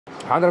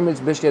Andhra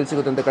meals best ಎಲ್ಲಿ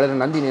ಸಿಗುತ್ತೆ ಅಂತ ಕೇಳಿದ್ರೆ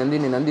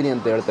ನಂದಿನಿ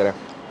ಅಂತ ಹೇಳ್ತಾರೆ.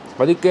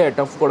 ಅದಕ್ಕೆ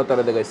ಟಫ್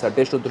ಕೊಡ್ತಾರೆ ಇದೆ ಗೈಸ್.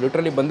 ಟೇಸ್ಟ್ ಅಂತೂ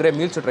ಲಿಟ್ರಲಿ ಬಂದರೆ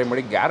ಮೀಲ್ಸ್ ಟ್ರೈ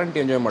ಮಾಡಿ, ಗ್ಯಾರಂಟಿ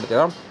ಎಂಜಾಯ್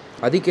ಮಾಡ್ತೀರಾ.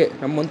 ಅದಕ್ಕೆ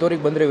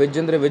ನಮ್ಮಂಥವ್ರಿಗೆ ಬಂದರೆ ವೆಜ್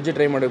ಅಂದರೆ ವೆಜ್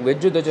ಟ್ರೈ ಮಾಡಿ.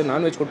 ವೆಜ್ ದಜೆ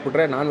ನಾನ್ ವೆಜ್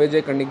ಕೊಟ್ಬಿಟ್ರೆ ನಾನ್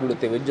ವೆಜ್ಜೇ ಕಣ್ಣಿಗೆ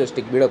ಬೀಳುತ್ತೆ, ವೆಜ್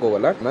ಅಷ್ಟಿಗೆ ಬೀಳಕ್ಕೆ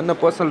ಹೋಗಲ್ಲ. ನನ್ನ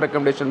personal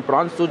recommendation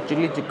prawns,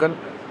 chilli chicken,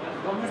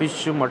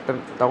 fish,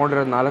 mutton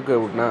ತೊಗೊಂಡಿರೋದು 4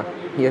 ಊಟನ.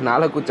 ಈ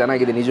 4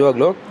 ಚೆನ್ನಾಗಿದೆ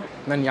ನಿಜವಾಗ್ಲೂ.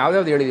 ನಾನು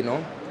ಯಾವ್ದಾವ್ದು ಹೇಳಿದ್ದೀನೋ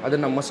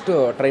ಅದನ್ನು ಮಸ್ಟ್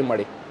ಟ್ರೈ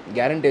ಮಾಡಿ,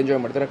 ಗ್ಯಾರಂಟಿ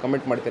ಎಂಜಾಯ್ ಮಾಡ್ತಾರೆ.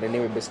 ಕಮೆಂಟ್ ಮಾಡ್ತಾರೆ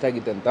ನೀವು ಬೆಸ್ಟ್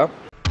ಆಗಿತ್ತು ಅಂತ.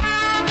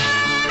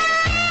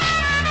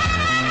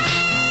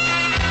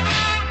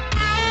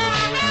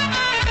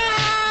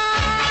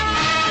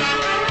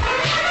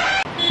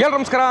 ಎಲ್ಲರೂ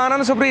ನಮಸ್ಕಾರ,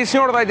 ನಾನು ಶಬರೀಶ್.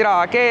 ನೋಡ್ತಾ ಇದ್ದೀರಾ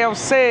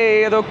KFC,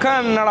 ಅದು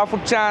ಕನ್ನಡ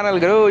ಫುಡ್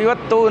ಚಾನಲ್ಗಳು.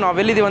 ಇವತ್ತು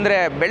ನಾವೆಲ್ಲಿದ್ದೀವಿ ಅಂದರೆ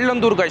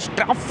ಬೆಳ್ಳಂದೂರು ಗೈಸ್.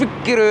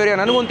 ಟ್ರಾಫಿಕ್ ಇರೋ ಏರಿಯಾ.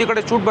 ನನಗಂತೂ ಈ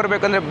ಕಡೆ ಶೂಟ್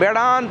ಬರಬೇಕಂದ್ರೆ ಬೇಡ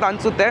ಅಂತ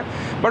ಅನಿಸುತ್ತೆ,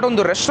 ಬಟ್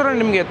ಒಂದು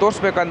ರೆಸ್ಟೋರೆಂಟ್ ನಿಮಗೆ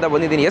ತೋರಿಸ್ಬೇಕಂತ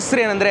ಬಂದಿದ್ದೀನಿ.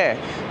 ಹೆಸರು ಏನಂದರೆ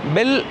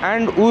ಬೆಲ್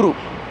ಆ್ಯಂಡ್ ಊರು.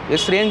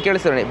 ಹೆಸರು ಏನು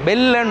ಕೇಳಿಸ್ತಾರೆ,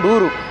 ಬೆಲ್ ಆ್ಯಂಡ್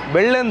ಊರು,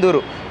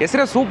 ಬೆಳ್ಳಂದೂರು.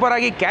 ಹೆಸರೇ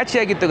ಸೂಪರಾಗಿ ಕ್ಯಾಚಿ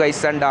ಆಗಿತ್ತು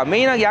ಗೈಸ್. ಆ್ಯಂಡ್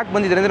ಮೇಯ್ನಾಗಿ ಯಾಕೆ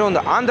ಬಂದಿದ್ದಾರೆ ಅಂದರೆ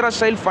ಒಂದು Andhra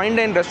style fine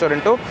dine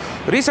restaurant.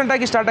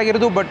 ರೀಸೆಂಟಾಗಿ ಸ್ಟಾರ್ಟ್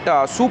ಆಗಿರೋದು, ಬಟ್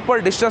ಸೂಪರ್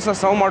ಡಿಶಸ್ನ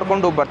ಸರ್ವ್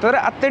ಮಾಡಿಕೊಂಡು ಬರ್ತಾರೆ.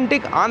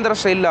 ಅಥೆಂಟಿಕ್ ಆಂಧ್ರ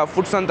ಸ್ಟೈಲ್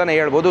ಫುಡ್ಸ್ ಅಂತಲೇ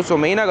ಹೇಳ್ಬೋದು. ಸೊ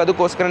ಮೇಯ್ನಾಗಿ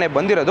ಅದಕ್ಕೋಸ್ಕರನೇ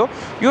ಬಂದಿರೋದು.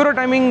 ಇವರ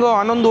ಟೈಮಿಂಗ್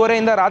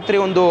 11:30 ರಾತ್ರಿ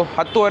ಒಂದು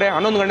 10:30,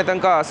 11 ಗಂಟೆ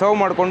ತನಕ ಸರ್ವ್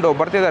ಮಾಡಿಕೊಂಡು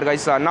ಬರ್ತಿದ್ದಾರೆ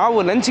ಗೈಸ್.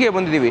 ನಾವು ಲಂಚ್ಗೆ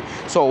ಬಂದಿದ್ದೀವಿ.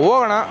 ಸೊ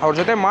ಹೋಗೋಣ, ಅವ್ರ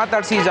ಜೊತೆ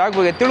ಮಾತಾಡಿಸಿ ಈ ಜಾಗ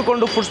ಬಗ್ಗೆ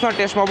ತಿಳ್ಕೊಂಡು ಫುಡ್ಸ್ನ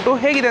ಟೇಸ್ಟ್ ಮಾಡಿಬಿಟ್ಟು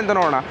ಹೇಗಿದೆ ಅಂತ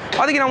ನೋಡೋಣ.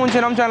 ಅದಕ್ಕಿಂತ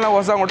ಮುಂಚೆ ನಮ್ಮ ಚಾನಲ್ನ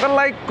ಹೊಸ ನೋಡ್ತಾರೆ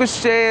ಲೈಕ್,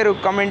 ಶೇರ್,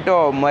 ಕಮೆಂಟು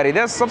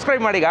ಮರಿದೆ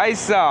ಸಬ್ಸ್ಕ್ರೈಬ್ ಮಾಡಿ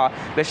ಗೈಸ್.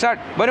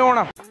 ಸ್ಟಾರ್ಟ್ ಬನ್ನಿ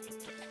ಹೋಗೋಣ.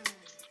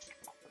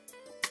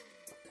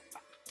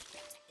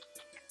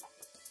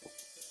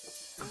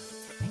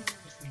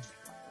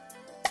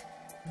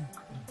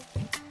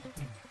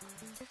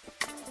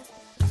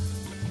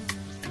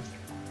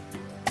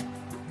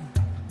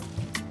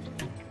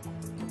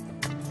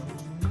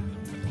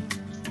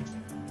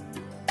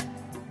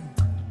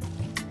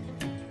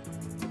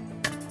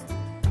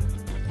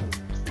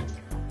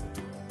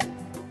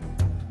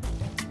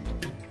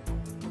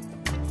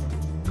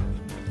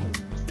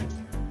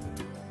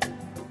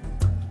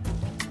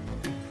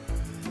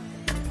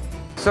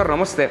 ಸರ್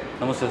ನಮಸ್ತೆ.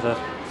 ನಮಸ್ತೆ ಸರ್.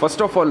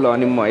 ಫಸ್ಟ್ ಆಫ್ ಆಲ್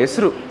ನಿಮ್ಮ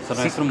ಹೆಸರು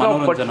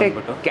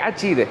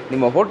ಕ್ಯಾಚಿ ಇದೆ,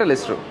 ನಿಮ್ಮ ಹೋಟೆಲ್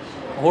ಹೆಸರು?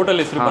 ಹೋಟೆಲ್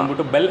ಹೆಸರು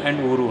ಬಂದ್ಬಿಟ್ಟು ಬೆಲ್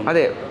ಆ್ಯಂಡ್ ಊರು.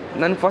 ಅದೇ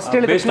ನಾನು ಫಸ್ಟ್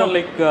ಹೇಳಿದ ಬೇಸ್ಡ್ ಆನ್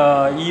ಲೈಕ್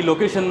ಈ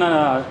ಲೊಕೇಶನ್ನ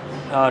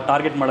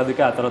ಟಾರ್ಗೆಟ್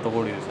ಮಾಡೋದಕ್ಕೆ ಆ ಥರ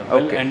ತೊಗೊಂಡಿದ್ದೀವಿ ಸರ್.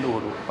 ಬೆಲ್ ಆ್ಯಂಡ್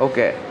ಊರು.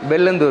 Okay,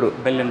 ಬೆಲ್ಲಂದೂರು.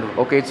 ಬೆಲ್ಲಂದೂರು.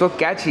 Okay, it's so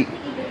catchy.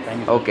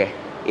 Okay,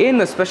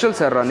 ಏನು ಸ್ಪೆಷಲ್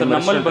ಸರ್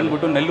ನಮ್ಮಲ್ಲಿ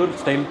ಬಂದ್ಬಿಟ್ಟು ನೆಲ್ಲೂರು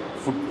ಸ್ಟೈಲ್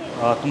ಫುಡ್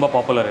ತುಂಬ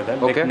ಪಾಪ್ಯುಲರ್ ಇದೆ.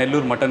 Like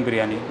Nellore mutton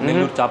biryani,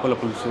 Nellore ಚಾಪಲ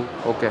pulls,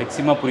 okay,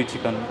 ಸಿಮಾಪುರಿ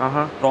chicken,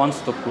 France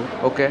ತೊಕ್ಕು,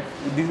 okay,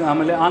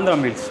 ಆಮೇಲೆ Andhra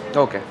meals.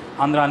 Okay,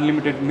 Andhra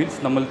unlimited meals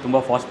ನಮ್ಮಲ್ಲಿ ತುಂಬ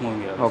ಫಾಸ್ಟ್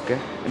ಮೂವಿಂಗ್ ಇದೆ. ಓಕೆ,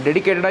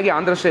 ಡೆಡಿಕೇಟೆಡ್ ಆಗಿ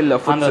Andhra style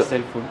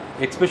food,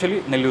 especially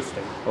Nellore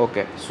style.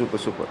 Okay,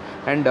 super.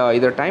 And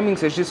ಇದರ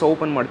ಟೈಮಿಂಗ್ಸ್ ಎಷ್ಟು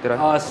ಓಪನ್ ಮಾಡ್ತೀರಾ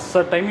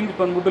ಸರ್? ಟೈಮಿಂಗ್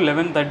ಬಂದ್ಬಿಟ್ಟು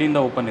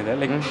 11:30 ಓಪನ್ ಇದೆ,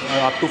 like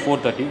up to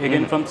 4:30,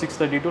 again from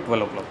 6:30 to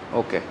 12 o'clock.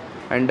 Okay.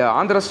 And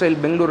Andhra style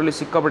ಬೆಂಗಳೂರಲ್ಲಿ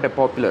ಸಿಕ್ಕಾಪಟ್ಟೆ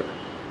ಪಾಪ್ಯುಲರ್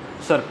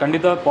ಸರ್.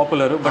 ಖಂಡಿತ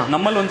ಪಾಪ್ಯುಲರ್, ಬಟ್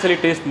ನಮ್ಮಲ್ಲಿ ಒಂದ್ಸಲಿ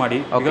ಟೇಸ್ಟ್ ಮಾಡಿ.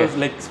 ಬಿಕಾಸ್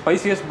ಲೈಕ್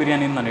ಸ್ಪೈಸಿಯಸ್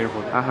ಬಿರಿಯಾನಿ ನಾನು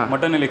ಹೇಳ್ಬೋದು.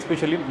 ಮಟನಲ್ಲಿ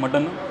ಎಸ್ಪೆಷಲಿ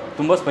ಮಟನ್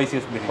ತುಂಬ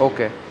ಸ್ಪೈಸಿಯಸ್ biryani.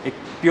 Okay,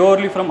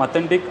 purely from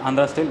authentic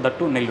Andhra style, that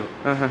to Nellore.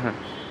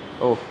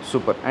 O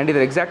super. And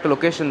ಇದರ ಎಕ್ಸಾಕ್ಟ್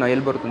ಲೊಕೇಶನ್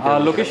ಎಲ್ಲಿ ಬರುತ್ತೆ?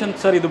 ಲೊಕೇಶನ್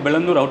ಸರ್ ಇದು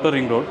Bellandur outer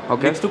ring road,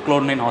 next to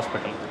Cloud9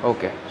 hospital.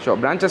 Okay, show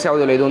branches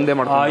ಯಾವುದಿಲ್ಲ, ಇದು ಒಂದೇ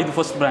ಮಾಡ್ತೀವಿ? ಇದು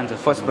first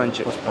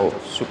branch. O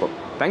super,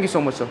 thank you so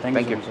much sir.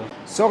 Thank you.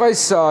 So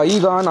guys,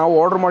 ಈಗ ನಾವು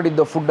ಆರ್ಡರ್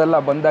ಮಾಡಿದ್ದ ಫುಡ್ ಎಲ್ಲ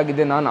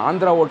ಬಂದಾಗಿದೆ. ನಾನು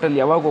ಆಂಧ್ರ ಹೋಟೆಲ್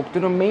ಯಾವಾಗ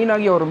ಹೋಗ್ತೀನೋ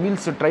ಮೇಯ್ನಾಗಿ ಅವ್ರ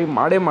ಮೀಲ್ಸ್ ಟ್ರೈ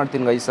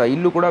ಮಾಡ್ತೀನಿ ಗೈಸ್.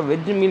 ಇಲ್ಲೂ ಕೂಡ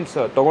ವೆಜ್ ಮೀಲ್ಸ್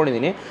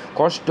ತೊಗೊಂಡಿದ್ದೀನಿ.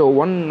 ಕಾಸ್ಟ್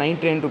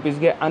 199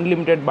 rupeesಗೆ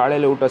ಅನ್ಲಿಮಿಟೆಡ್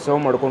ಬಾಳೆಲೆ ಊಟ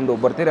ಸರ್ವ್ ಮಾಡ್ಕೊಂಡು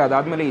ಬರ್ತೀರಿ.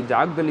 ಅದಾದಮೇಲೆ ಈ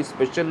ಜಾಗದಲ್ಲಿ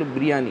ಸ್ಪೆಷಲ್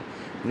ಬಿರಿಯಾನಿ,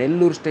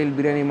 ನೆಲ್ಲೂರು ಸ್ಟೈಲ್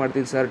ಬಿರಿಯಾನಿ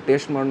ಮಾಡ್ತೀನಿ ಸರ್,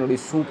 ಟೇಸ್ಟ್ ಮಾಡಿ ನೋಡಿ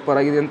ಸೂಪರ್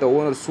ಆಗಿದೆ ಅಂತ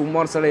ಓನರ್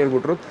ಸುಮಾರು ಸಲ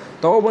ಹೇಳ್ಬಿಟ್ರು.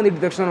 ತೊಗೊಬಂದಿದ್ದ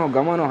ತಕ್ಷಣ ನಾವು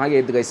ಗಮನ ಹಾಗೆ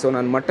ಇದ್ದು ಗೈಸ್. ಸೊ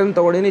ನಾನು ಮಟನ್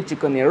ತೊಗೊಂಡಿದ್ದೀನಿ,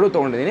 ಚಿಕನ್ ಎರಡೂ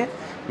ತೊಗೊಂಡಿದ್ದೀನಿ.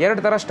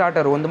 2 ಥರ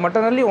ಸ್ಟಾರ್ಟರ್, ಒಂದು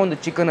ಮಟನಲ್ಲಿ ಒಂದು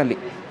ಚಿಕನಲ್ಲಿ.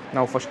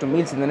 ನಾವು ಫಸ್ಟ್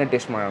ಮೀಲ್ಸಿಂದನೇ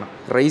ಟೇಸ್ಟ್ ಮಾಡೋಣ.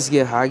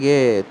 ರೈಸ್ಗೆ ಹಾಗೆ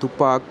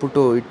ತುಪ್ಪ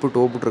ಹಾಕ್ಬಿಟ್ಟು ಇಟ್ಬಿಟ್ಟು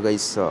ಹೋಗ್ಬಿಟ್ರು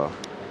ಗೈಸ್.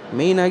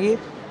 ಮೇಯ್ನಾಗಿ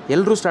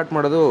ಎಲ್ಲರೂ ಸ್ಟಾರ್ಟ್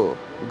ಮಾಡೋದು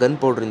ಗನ್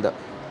ಪೌಡ್ರಿಂದ.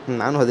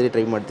 ನಾನು ಅದೇ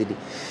ಟ್ರೈ ಮಾಡ್ತೀನಿ,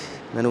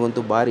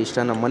 ನನಗಂತೂ ಭಾರಿ ಇಷ್ಟ.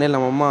 ನಮ್ಮ ಮನೇಲಿ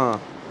ನಮ್ಮಮ್ಮ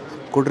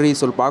ಕೊಡ್ರಿ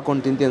ಸ್ವಲ್ಪ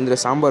ಹಾಕೊಂಡು ತಿಂತೀನಿ ಅಂದರೆ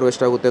ಸಾಂಬಾರು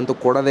ವೇಸ್ಟ್ ಆಗುತ್ತೆ ಅಂತ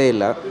ಕೊಡೋದೇ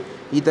ಇಲ್ಲ.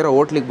 ಈ ಥರ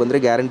ಹೋಟ್ಲಿಗೆ ಬಂದರೆ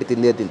ಗ್ಯಾರಂಟಿ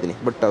ತಿಂದೇ ತಿಂತೀನಿ.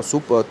 ಬಟ್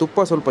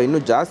ತುಪ್ಪ ಸ್ವಲ್ಪ ಇನ್ನೂ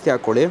ಜಾಸ್ತಿ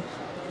ಹಾಕ್ಕೊಳ್ಳಿ,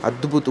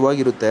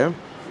 ಅದ್ಭುತವಾಗಿರುತ್ತೆ.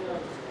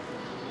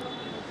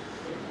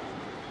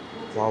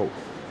 ವಾವ್,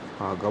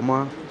 ಆ ಘಮ,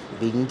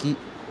 ಬೆಂಕಿ.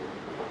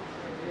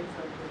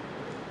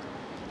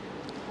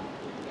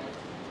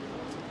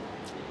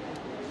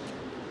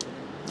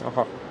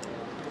 ಆಹಾ,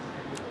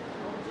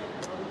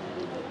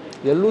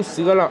 ಎಲ್ಲೂ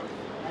ಸಿಗಲ್ಲ,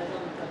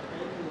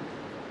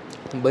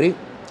 ಬರೀ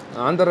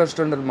ಆಂಧ್ರ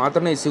ರೆಸ್ಟೋರೆಂಟಲ್ಲಿ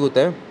ಮಾತ್ರನೇ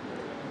ಸಿಗುತ್ತೆ.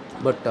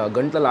 ಬಟ್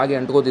ಗಂಟ್ಲಲ್ಲಿ ಹಾಗೆ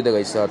ಅಂಟ್ಕೋತಿದ್ದೆ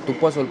ಗೈಸ್.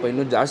 ತುಪ್ಪ ಸ್ವಲ್ಪ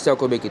ಇನ್ನೂ ಜಾಸ್ತಿ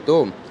ಹಾಕೋಬೇಕಿತ್ತು.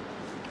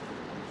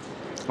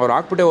 ಅವ್ರು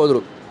ಹಾಕ್ಬಿಟ್ಟೆ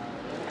ಹೋದರು,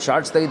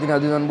 ಶಾರ್ಟ್ಸ್ ತೆಗಿತೀನಿ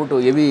ಅದು ಅಂದ್ಬಿಟ್ಟು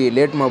ಹೆವಿ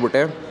ಲೇಟ್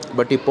ಮಾಡಿಬಿಟ್ಟೆ.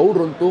 ಬಟ್ ಈ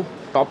ಪೌಡ್ರ್ ಅಂತೂ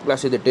ಟಾಪ್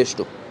ಕ್ಲಾಸ್ ಇದೆ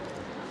ಟೇಸ್ಟು.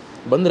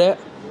 ಬಂದರೆ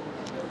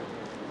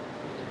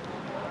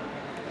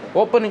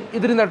ಓಪನಿಂಗ್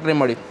ಇದರಿಂದ ಟ್ರೈ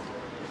ಮಾಡಿ,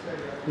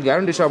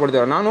 ಗ್ಯಾರಂಟಿ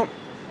ಇಷ್ಟಪಡ್ತೀರ. ನಾನು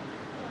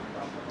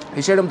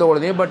ಇಷ್ಟ ಐಟಮ್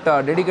ತೊಗೊಳ್ತೀನಿ, ಬಟ್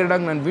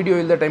ಡೆಡಿಕೇಟೆಡಾಗಿ ನಾನು ವೀಡಿಯೋ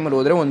ಇಲ್ಲದ ಟೈಮಲ್ಲಿ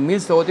ಹೋದರೆ ಒಂದು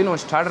ಮೀಲ್ಸ್ ತೊಗೋತೀನಿ,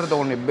 ಒಂದು ಸ್ಟಾರ್ಟರ್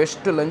ತೊಗೊಂಡು.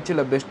 ಬೆಸ್ಟ್ ಲಂಚ್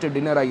ಇಲ್ಲ ಬೆಸ್ಟ್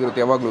ಡಿನ್ನರ್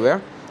ಆಗಿರುತ್ತೆ ಯಾವಾಗಲೂ.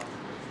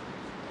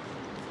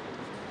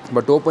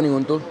 ಬಟ್ ಓಪನಿಂಗ್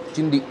ಅಂತೂ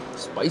ಚಿಂದಿ,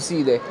 ಸ್ಪೈಸಿ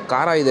ಇದೆ,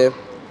 ಖಾರ ಇದೆ.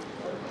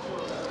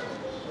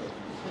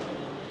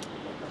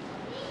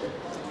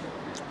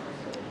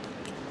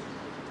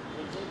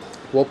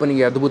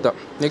 ಓಪನಿಂಗ್ ಅದ್ಭುತ.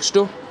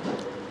 ನೆಕ್ಸ್ಟು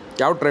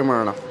ಯಾವ ಟ್ರೈ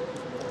ಮಾಡೋಣ,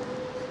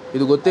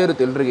 ಇದು ಗೊತ್ತೇ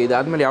ಇರುತ್ತೆ ಎಲ್ರಿಗೆ.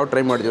 ಇದಾದಮೇಲೆ ಯಾವ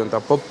ಟ್ರೈ ಮಾಡಿದ್ವಿ ಅಂತ,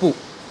 ಪಪ್ಪು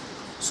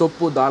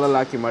ಸೊಪ್ಪು ದಾಲಲ್ಲಿ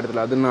ಹಾಕಿ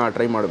ಮಾಡಿದ್ರಲ್ಲ ಅದನ್ನು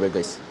ಟ್ರೈ ಮಾಡಬೇಕು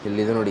ಗೈಸ್.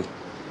 ಇಲ್ಲಿದೆ ನೋಡಿ,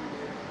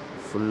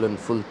 ಫುಲ್ ಆ್ಯಂಡ್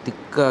ಫುಲ್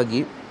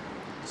ತಿಕ್ಕಾಗಿ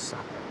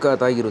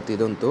ಸಖತ್ತಾಗಿರುತ್ತೆ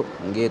ಇದಂತೂ.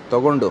 ಹಂಗೆ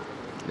ತೊಗೊಂಡು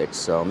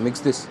ಲೆಟ್ಸ್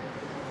ಮಿಕ್ಸ್ ದಿಸ್.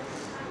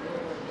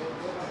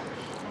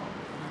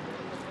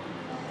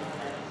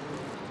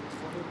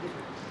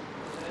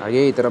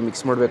 ಹಾಗೇ ಈ ಥರ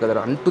ಮಿಕ್ಸ್ ಮಾಡಬೇಕಾದ್ರೆ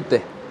ಅಂಟುತ್ತೆ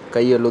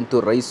ಕೈಯಲ್ಲಂತೂ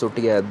ರೈಸ್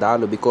ಒಟ್ಟಿಗೆ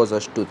ದಾಲು, ಬಿಕಾಸ್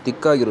ಅಷ್ಟು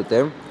ತಿಕ್ಕಾಗಿರುತ್ತೆ.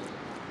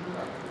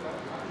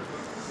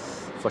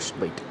 First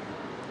byte.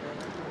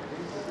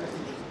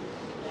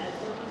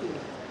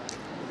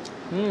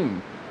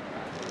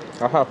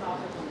 ಆಹಾ,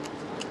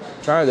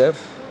 ಚೆನ್ನಾಗಿದೆ.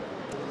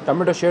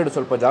 ಟೊಮೆಟೊ ಶೇಡ್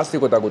ಸ್ವಲ್ಪ ಜಾಸ್ತಿ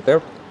ಗೊತ್ತಾಗುತ್ತೆ,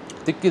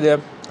 ತಿಕ್ಕಿದೆ.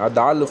 ಆ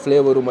ದಾಲ್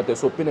ಫ್ಲೇವರು ಮತ್ತು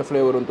ಸೊಪ್ಪಿನ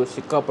ಫ್ಲೇವರು ಅಂತೂ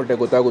ಸಿಕ್ಕಾಪಟ್ಟೆ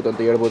ಗೊತ್ತಾಗುತ್ತೆ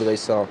ಅಂತ ಹೇಳ್ಬೋದು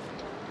ಗೈಸ್.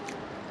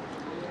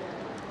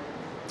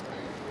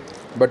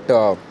 ಬಟ್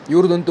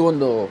ಇವ್ರದ್ದಂತೂ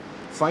ಒಂದು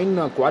ಫೈನ್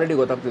ಕ್ವಾಲಿಟಿ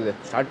ಗೊತ್ತಾಗ್ತಿದೆ.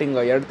 ಸ್ಟಾರ್ಟಿಂಗ್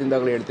 2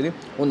 ತಿಂದಾಗಲೇ ಹೇಳ್ತೀನಿ,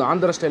 ಒಂದು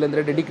ಆಂಧ್ರ ಸ್ಟೈಲ್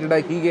ಅಂದರೆ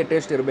ಡೆಡಿಕೇಟೆಡಾಗಿ ಹೀಗೆ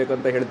ಟೇಸ್ಟ್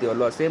ಇರಬೇಕಂತ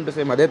ಹೇಳ್ತೀವಲ್ವ, ಸೇಮ್ ಟು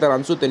ಸೇಮ್ ಅದೇ ಥರ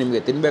ಅನಿಸುತ್ತೆ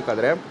ನಿಮಗೆ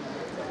ತಿನ್ನಬೇಕಾದ್ರೆ.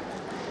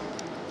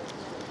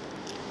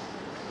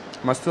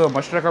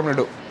 Must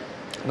recommend.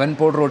 ಗನ್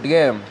ಪೌಡ್ರ್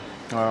ಒಟ್ಟಿಗೆ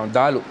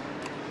ದಾಲು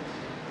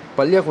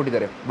ಪಲ್ಯ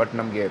ಕೊಟ್ಟಿದ್ದಾರೆ. ಬಟ್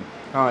ನಮಗೆ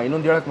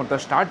ಇನ್ನೊಂದು ಹೇಳಕ್ಕೆ ಮತ್ತೆ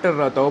ಸ್ಟಾರ್ಟರ್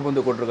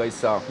ತೊಗೊಬಂದು ಕೊಟ್ಟರು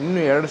ಗೈಸ್.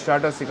 ಇನ್ನೂ 2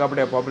 ಸ್ಟಾರ್ಟರ್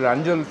ಸಿಕ್ಕಾಪಟ್ಟೆ ಪಾಪ್ಯುಲರ್.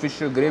 ಅಂಜಲ್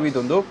ಫಿಶ್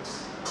ಗ್ರೇವಿದೊಂದು,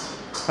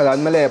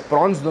 ಅದಾದಮೇಲೆ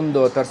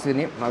ಪ್ರಾನ್ಸ್ದೊಂದು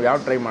ತರಿಸಿದ್ದೀನಿ. ನಾವು ಯಾವ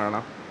ಟ್ರೈ ಮಾಡೋಣ,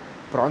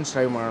 ಪ್ರಾನ್ಸ್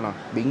ಟ್ರೈ ಮಾಡೋಣ.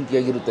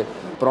 ಬೆಂಕಿಯಾಗಿರುತ್ತೆ.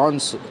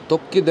 ಪ್ರಾನ್ಸ್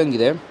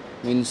ತೊಕ್ಕಿದ್ದಂಗಿದೆ,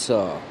 ಮೀನ್ಸ್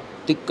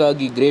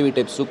ತಿಕ್ಕಾಗಿ ಗ್ರೇವಿ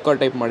ಟೈಪ್ ಸುಕ್ಕ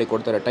ಟೈಪ್ ಮಾಡಿ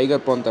ಕೊಡ್ತಾರೆ.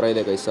 ಟೈಗರ್ ಪ್ರಾನ್ ಥರ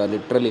ಇದೆ ಗೈಸ್,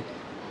 ಲಿಟ್ರಲಿ.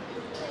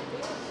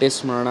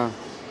 ಟೇಸ್ಟ್ ಮಾಡೋಣ.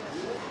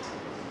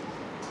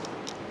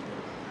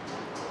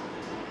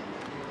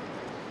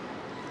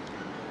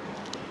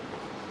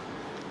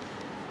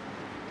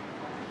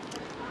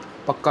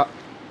 ಪಕ್ಕ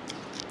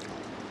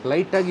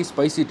ಲೈಟಾಗಿ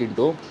spicy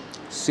Tintu,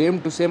 same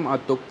to same ಆ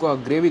ತೊಕ್ಕು ಆ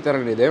ಗ್ರೇವಿ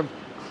ಥರನೇ ಇದೆ.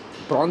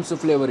 ಪ್ರಾನ್ಸ್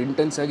ಫ್ಲೇವರ್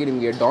ಇಂಟೆನ್ಸ್ ಆಗಿ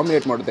ನಿಮಗೆ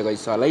ಡಾಮಿನೇಟ್ ಮಾಡುತ್ತೆ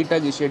ಗೈಸ್.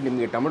 ಲೈಟಾಗಿ ಶೇಡ್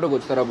ನಿಮಗೆ ಟೊಮೆಟೊ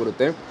ಗೊತ್ತರ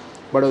ಬರುತ್ತೆ,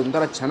 ಬಟ್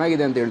ಅದೊಂಥರ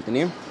ಚೆನ್ನಾಗಿದೆ ಅಂತ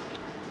ಹೇಳ್ತೀನಿ.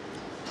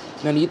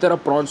 ನಾನು ಈ ಥರ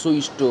ಪ್ರಾನ್ಸು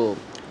ಇಷ್ಟು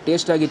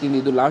ಟೇಸ್ಟಾಗಿ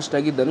ತಿಂದಿದ್ದು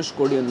ಲಾಸ್ಟಾಗಿ ಧನುಷ್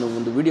ಕೋಡಿ ಅನ್ನೋ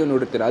ಒಂದು ವೀಡಿಯೋ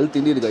ನೋಡಿರ್ತೀರ, ಅಲ್ಲಿ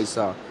ತಿಂದಿದ್ದು ಗೈಸ.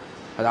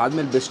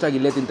 ಅದಾದಮೇಲೆ ಬೆಸ್ಟಾಗಿ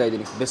ಇಲ್ಲೇ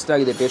ತಿಂತಾಯಿದ್ದೀನಿ.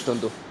 ಬೆಸ್ಟಾಗಿದೆ ಟೇಸ್ಟ್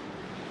ಅಂತೂ.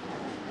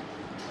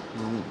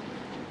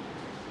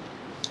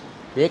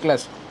 A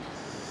class.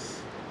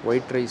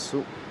 ವೈಟ್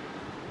ರೈಸು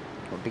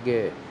ಒಟ್ಟಿಗೆ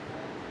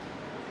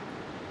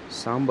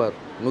ಸಾಂಬಾರು,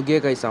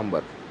 ನುಗ್ಗೆಕಾಯಿ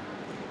ಸಾಂಬಾರು.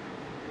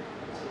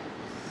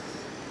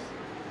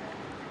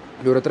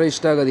 ಇವ್ರ ಹತ್ರ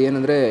ಇಷ್ಟ ಆಗೋದು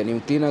ಏನಂದರೆ, ನೀವು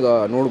ಕ್ಲೀನಾಗಿ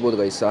ನೋಡ್ಬೋದು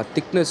ಗೈಸ್, ಆ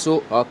ಥಿಕ್ನೆಸ್ಸು,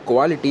 ಆ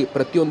ಕ್ವಾಲಿಟಿ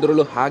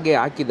ಪ್ರತಿಯೊಂದರಲ್ಲೂ ಹಾಗೆ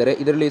ಹಾಕಿದ್ದಾರೆ.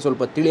 ಇದರಲ್ಲಿ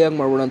ಸ್ವಲ್ಪ ತಿಳಿಯಾಗಿ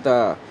ಮಾಡೋಣ ಅಂತ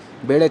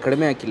ಬೇಳೆ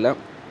ಕಡಿಮೆ ಹಾಕಿಲ್ಲ,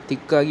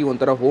 ತಿಕ್ಕಾಗಿ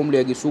ಒಂಥರ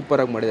ಹೋಮ್ಲಿಯಾಗಿ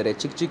ಸೂಪರಾಗಿ ಮಾಡಿದ್ದಾರೆ.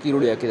 ಚಿಕ್ಕ ಚಿಕ್ಕ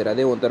ಈರುಳ್ಳಿ ಹಾಕಿದ್ದಾರೆ,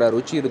 ಅದೇ ಒಂಥರ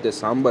ರುಚಿ ಇರುತ್ತೆ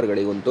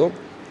ಸಾಂಬಾರುಗಳಿಗಂತೂ.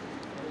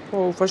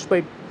 First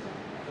byte.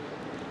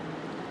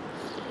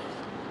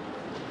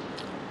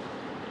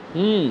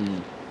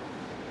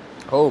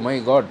 ಓ ಮೈ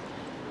ಗಾಡ್,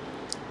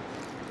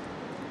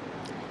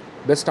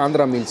 ಬೆಸ್ಟ್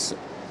ಆಂಧ್ರ ಮೀಲ್ಸ್.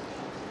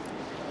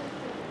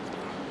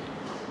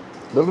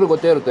 ಎಲ್ಲರಿಗೂ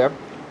ಗೊತ್ತೇ ಇರುತ್ತೆ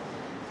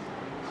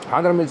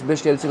ಆಂಧ್ರ ಮೀಲ್ಸ್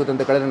ಬೆಸ್ಟ್ ಎಲ್ಲಿ ಸಿಗುತ್ತೆ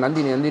ಅಂತ ಕೇಳಿದ್ರೆ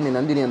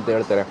ನಂದಿನಿ ಅಂತ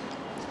ಹೇಳ್ತಾರೆ.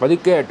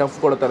 ಅದಕ್ಕೆ ಟಫ್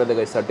ಕೊಡ್ತಾರೆ ಇದೆ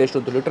ಗೈಸ್. ಟೇಸ್ಟ್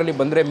ಅಂತೂ ಲಿಟ್ರಲಿ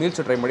ಬಂದರೆ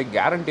ಮೀಲ್ಸ್ ಟ್ರೈ ಮಾಡಿ,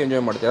 ಗ್ಯಾರಂಟಿ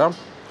ಎಂಜಾಯ್ ಮಾಡ್ತೀರಾ.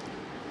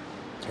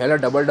 ಎಲ್ಲ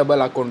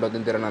ಡಬಲ್ ಹಾಕ್ಕೊಂಡು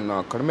ತಿಂತೀರ. ನಾನು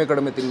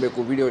ಕಡಿಮೆ ತಿನ್ನಬೇಕು,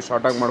 ವೀಡಿಯೋ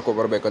ಶಾರ್ಟಾಗಿ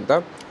ಮಾಡ್ಕೊಬರ್ಬೇಕಂತ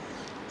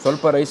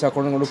ಸ್ವಲ್ಪ ರೈಸ್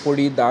ಹಾಕ್ಕೊಂಡು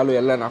ಪುಡಿ ದಾಲು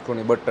ಎಲ್ಲ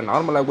ಹಾಕ್ಕೊಂಡು, ಬಟ್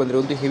ನಾರ್ಮಲಾಗಿ ಬಂದರೆ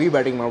ಒಂದು ಹೆವಿ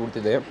ಬ್ಯಾಟಿಂಗ್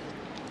ಮಾಡಿಬಿಡ್ತಿದೆ.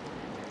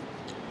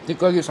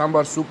 ತಿಕ್ಕಾಗಿ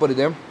ಸಾಂಬಾರು ಸೂಪರ್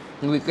ಇದೆ.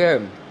 ಇದಕ್ಕೆ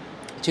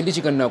ಚಿಲ್ಲಿ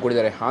ಚಿಕನ್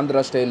ಕೊಟ್ಟಿದ್ದಾರೆ,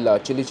 Andhra style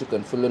chilli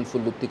chicken, full and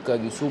full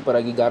ತಿಕ್ಕಾಗಿ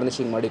ಸೂಪರಾಗಿ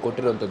ಗಾರ್ನಿಷಿಂಗ್ ಮಾಡಿ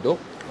ಕೊಟ್ಟಿರೋವಂಥದ್ದು.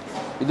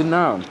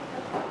 ಇದನ್ನು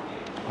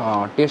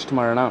ಟೇಸ್ಟ್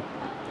ಮಾಡೋಣ.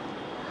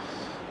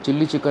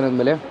 ಚಿಲ್ಲಿ ಚಿಕನ್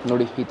ಅಂದಮೇಲೆ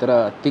ನೋಡಿ ಈ ಥರ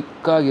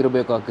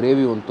ತಿಕ್ಕಾಗಿರಬೇಕು ಆ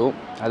ಗ್ರೇವಿ ಅಂತೂ,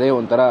 ಅದೇ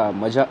ಒಂಥರ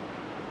ಮಜಾ.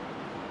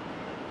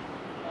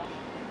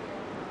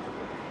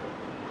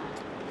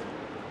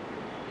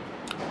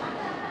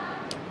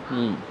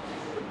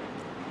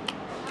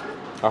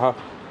 ಆಹಾ,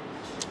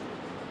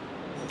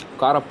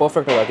 ಖಾರ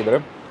ಪರ್ಫೆಕ್ಟಾಗಿ ಹಾಕಿದ್ದಾರೆ.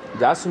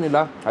 ಜಾಸ್ತಿನೂ ಇಲ್ಲ,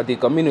 ಅತಿ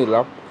ಕಮ್ಮಿನೂ ಇಲ್ಲ.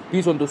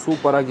 ಪೀಸ್ ಅಂತೂ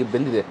ಸೂಪರಾಗಿ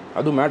ಬೆಂದಿದೆ,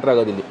 ಅದು ಮ್ಯಾಟ್ರ್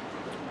ಆಗೋದಿಲ್ಲಿ.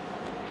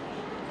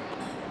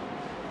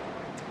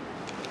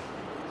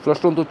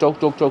 ಫಸ್ಟಂತೂ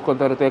ಚೌಕ್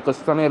ಅಂತ ಇರುತ್ತೆ,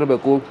 ಕಸ್ತಾನೇ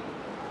ಇರಬೇಕು.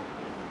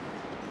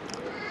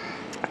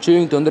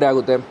 ಚೀವಿಂಗ್ ತೊಂದರೆ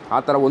ಆಗುತ್ತೆ, ಆ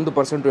ಥರ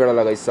 1%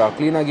 ಹೇಳಲ್ಲ ಗೈಸ್.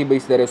 ಕ್ಲೀನಾಗಿ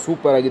ಬೇಯಿಸಿದ್ದಾರೆ,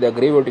 ಸೂಪರಾಗಿದೆ.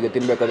 ಗ್ರೇವಿ ಒಟ್ಟಿಗೆ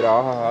ತಿನ್ನಬೇಕಾದ್ರೆ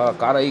ಆಹಾ,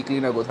 ಖಾರ ಈ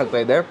ಕ್ಲೀನಾಗಿ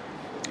ಗೊತ್ತಾಗ್ತಾ ಇದೆ.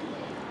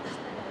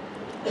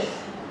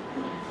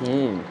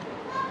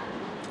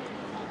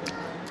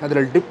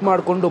 ಅದರಲ್ಲಿ ಡಿಪ್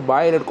ಮಾಡಿಕೊಂಡು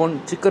ಬಾಯಲ್ಲಿ ಇಟ್ಕೊಂಡು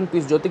ಚಿಕನ್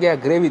ಪೀಸ್ ಜೊತೆಗೆ ಆ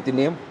ಗ್ರೇವಿ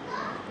ತಿನ್ನಿ,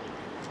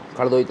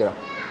 ಕಳೆದೋಯ್ತೀರ.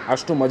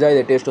 ಅಷ್ಟು ಮಜಾ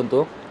ಇದೆ ಟೇಸ್ಟ್ ಅಂತೂ.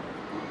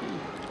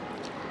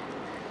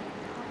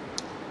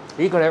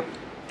 ಈ ಕಡೆ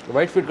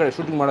ವೈಟ್ ಫೀಲ್ಡ್ ಕಡೆ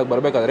ಶೂಟಿಂಗ್ ಮಾಡೋಕ್ಕೆ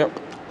ಬರಬೇಕಾದ್ರೆ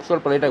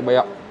ಸ್ವಲ್ಪ ಲೈಟಾಗಿ ಭಯ,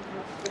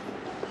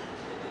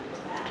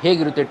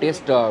 ಹೇಗಿರುತ್ತೆ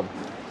ಟೇಸ್ಟ್,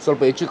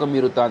 ಸ್ವಲ್ಪ ಹೆಚ್ಚು ಕಮ್ಮಿ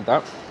ಇರುತ್ತಾ ಅಂತ.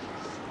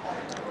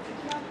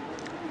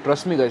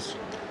 ಟ್ರಸ್ಟ್ ಮಿ ಗೈಸ್,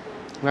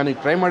 ನಾನು ಈಗ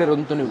ಟ್ರೈ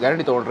ಮಾಡಿರೋದಂತೂ ನೀವು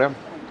ಗ್ಯಾರಂಟಿ ತೊಗೊಂಡ್ರೆ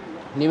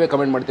ನೀವೇ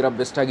ಕಮೆಂಟ್ ಮಾಡ್ತೀರಾ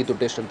ಬೆಸ್ಟ್ ಆಗಿತ್ತು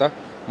ಟೇಸ್ಟ್ ಅಂತ.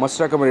 Must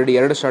recommended.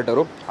 2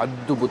 ಸ್ಟಾರ್ಟರು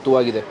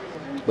ಅದ್ಭುತವಾಗಿದೆ.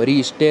 ಬರೀ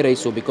ಇಷ್ಟೇ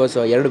ರೈಸು, ಬಿಕಾಸ್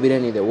 2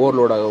 ಬಿರಿಯಾನಿ ಇದೆ,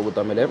 ಓವರ್ಲೋಡ್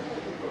ಆಗೋಗುತ್ತೆ. ಆಮೇಲೆ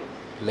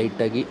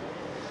ಲೈಟಾಗಿ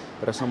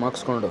ರಸಮ್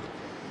ಹಾಕ್ಸ್ಕೊಂಡು,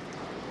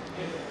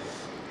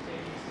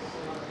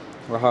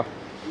 ಆಹಾ,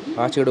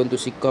 ಆಚೆಗಡೆ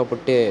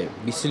ಸಿಕ್ಕಾಪಟ್ಟೆ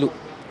ಬಿಸಿಲು,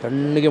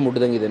 ತಣ್ಣಗೆ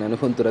ಮುಟ್ಟಿದಂಗಿದೆ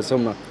ನನಗಂತೂ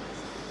ರಸಮ್ನ.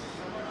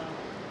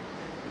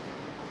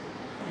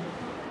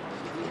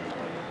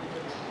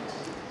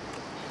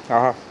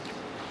 ಆಹಾ,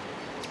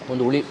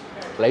 ಒಂದು ಹುಳಿ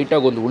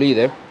ಲೈಟಾಗಿ ಒಂದು ಹುಳಿ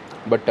ಇದೆ,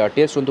 ಬಟ್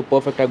ಟೇಸ್ಟ್ ಅಂತೂ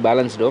ಪರ್ಫೆಕ್ಟಾಗಿ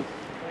ಬ್ಯಾಲೆನ್ಸ್ಡು.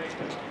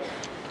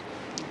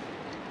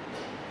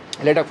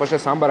 ಲೈಟಾಗಿ ಫಸ್ಟ್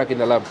ಸಾಂಬಾರು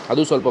ಹಾಕಿದ್ನಲ್ಲ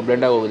ಅದು ಸ್ವಲ್ಪ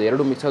ಬ್ಲೆಂಡಾಗಿ ಹೋಗಿದೆ,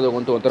 ಎರಡು ಮಿಕ್ಸ್ ಆಗಿ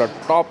ಹೋಗಂತೂ ಒಂಥರ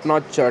ಟಾಪ್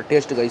ನಾಚ್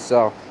ಟೇಸ್ಟ್ ಗೈಸ್.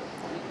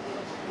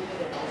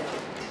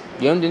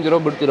 ಏನು ತಿಂತಿರೋ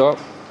ಬಿಡ್ತಿರೋ,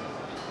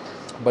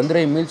 ಬಂದರೆ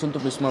ಈ ಮೀಲ್ಸ್ ಅಂತೂ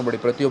ಮಿಸ್ ಮಾಡಬೇಡಿ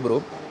ಪ್ರತಿಯೊಬ್ಬರು.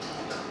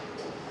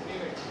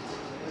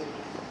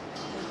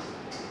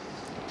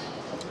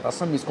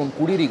 ರಸಮ್ ಇಸ್ಕೊಂಡು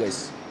ಕುಡೀರಿ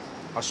ಗೈಸ್,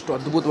 ಅಷ್ಟು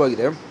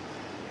ಅದ್ಭುತವಾಗಿದೆ.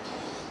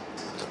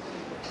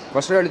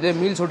 ಫಸ್ಟ್ ಹೇಳಿದೆ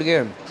ಮೀಲ್ಸ್ ಒಟ್ಟಿಗೆ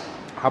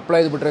ಹಪ್ಪಳ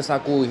ಇದ್ಬಿಟ್ರೆ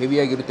ಸಾಕು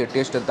ಹೆವಿಯಾಗಿರುತ್ತೆ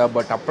ಟೇಸ್ಟ್ ಅಂತ,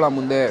 ಬಟ್ ಹಪ್ಪಳ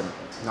ಮುಂದೆ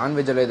ನಾನ್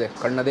ವೆಜ್ಜೆಲ್ಲ ಇದೆ,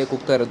 ಕಣ್ಣದೇ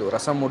ಕುಗ್ತಾ ಇರೋದು.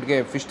 ರಸಮ್ ಒಟ್ಟಿಗೆ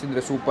ಫಿಶ್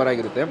ತಿಂದರೆ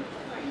ಸೂಪರಾಗಿರುತ್ತೆ.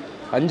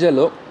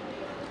 ಅಂಜಲು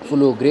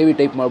ಫುಲ್ಲು ಗ್ರೇವಿ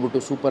ಟೈಪ್ ಮಾಡಿಬಿಟ್ಟು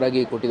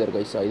ಸೂಪರಾಗಿ ಕೊಟ್ಟಿದ್ದಾರೆ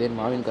ಗೈಸ. ಇದೇನು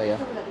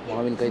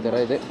ಮಾವಿನಕಾಯಿ ಥರ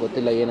ಇದೆ,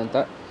 ಗೊತ್ತಿಲ್ಲ ಏನಂತ.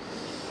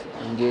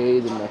 ಹಂಗೆ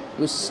ಇದನ್ನು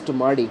ಟ್ವಿಸ್ಟ್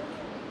ಮಾಡಿ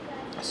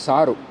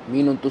ಸಾರು,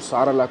 ಮೀನಂತೂ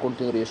ಸಾರಲ್ಲಿ ಹಾಕೊಂಡು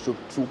ತಿಂದರೆ ಎಷ್ಟು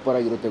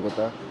ಸೂಪರಾಗಿರುತ್ತೆ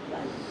ಗೊತ್ತಾ.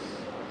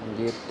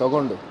 ಹಂಗೆ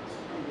ತಗೊಂಡು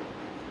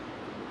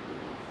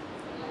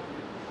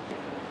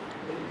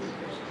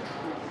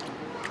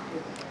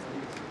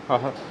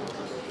ಆಹಾ,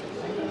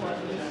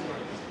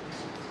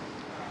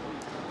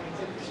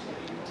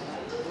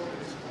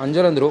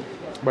 ಅಂಜಲ್ ಅಂದರು,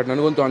 ಬಟ್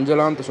ನನಗಂತೂ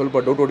ಅಂಜಲ ಅಂತ ಸ್ವಲ್ಪ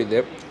ಡೌಟ್ ಹೊಡಿದೆ,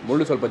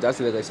 ಮುಳ್ಳು ಸ್ವಲ್ಪ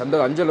ಜಾಸ್ತಿ ಇದೆ ಗೈಸ್.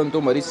 ಅಂದಾಗ ಅಂಜಲಂತೂ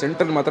ಮರಿ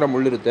ಸೆಂಟ್ರಲ್ಲಿ ಮಾತ್ರ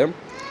ಮುಳ್ಳಿರುತ್ತೆ.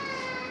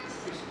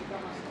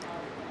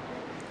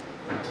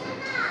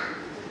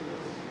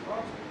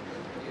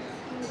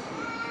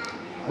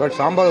 But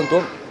ಸಾಂಬಾರಂತೂ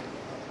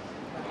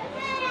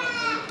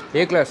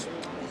A class.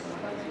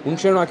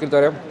 ಹುಣಸೆಹಣ್ಣು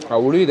ಹಾಕಿರ್ತಾರೆ, ಆ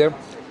ಹುಳಿ ಇದೆ,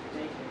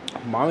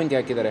 ಮಾವಿನಕಾಯಿ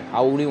ಹಾಕಿದ್ದಾರೆ,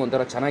 ಆ ಹುಳಿ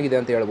ಒಂಥರ ಚೆನ್ನಾಗಿದೆ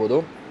ಅಂತ ಹೇಳ್ಬೋದು.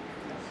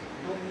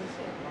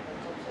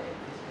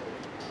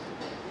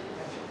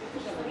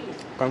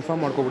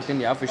 ಕನ್ಫರ್ಮ್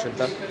ಮಾಡ್ಕೊಬಿಡ್ತೀನಿ ಯಾವ ಫಿಶ್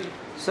ಅಂತ.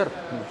 ಸರ್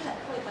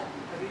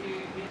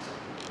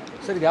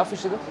ಇದು ಯಾವ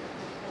ಫಿಶ್ ಇದು?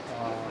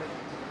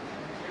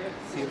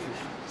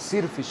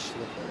 Seer fish.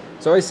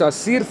 So wise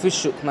seer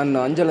fish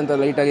ನನ್ನ ಅಂಜಲ್ ಅಂತ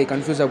ಲೈಟಾಗಿ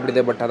ಕನ್ಫ್ಯೂಸ್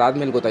ಆಗಿಬಿಟ್ಟಿದೆ, ಬಟ್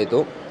ಅದಾದಮೇಲೆ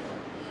ಗೊತ್ತಾಯಿತು.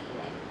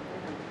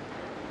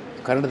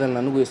 ಕನ್ನಡದಲ್ಲಿ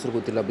ನನಗೂ ಹೆಸರು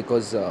ಗೊತ್ತಿಲ್ಲ,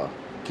 ಬಿಕಾಸ್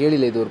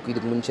ಕೇಳಿಲ್ಲ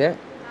ಇದಕ್ಕೆ ಮುಂಚೆ.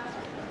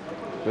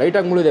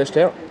 ಲೈಟಾಗಿ ಮುಳಿದೆ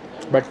ಅಷ್ಟೇ,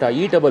 ಬಟ್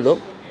ಈಟಬಲ್ಲು.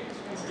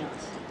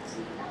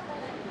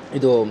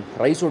 ಇದು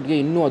ರೈಸ್ ಒಟ್ಟಿಗೆ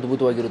ಇನ್ನೂ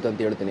ಅದ್ಭುತವಾಗಿರುತ್ತೆ ಅಂತ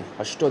ಹೇಳ್ತೀನಿ,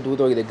 ಅಷ್ಟು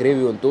ಅದ್ಭುತವಾಗಿದೆ.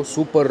 ಗ್ರೇವಿ ಅಂತೂ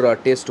ಸೂಪರ್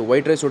ಟೇಸ್ಟು.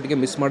 ವೈಟ್ ರೈಸ್ ಒಟ್ಟಿಗೆ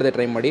ಮಿಸ್ ಮಾಡದೆ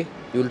ಟ್ರೈ ಮಾಡಿ,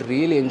 you will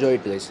really enjoy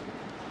it guys.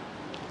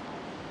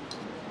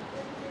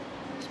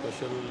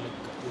 Special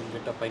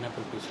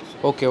pineapple pieces.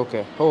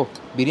 Okay O,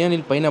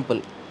 ಬಿರಿಯಾನಿಲಿ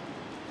pineapple.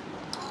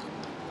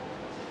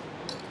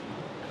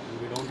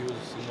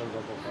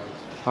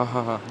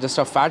 ಹಾಂ, ಜಸ್ಟ್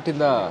ಆ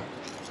ಫ್ಯಾಟಿಂದ.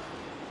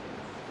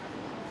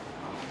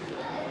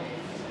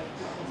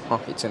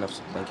 It's enough,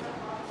 thank you.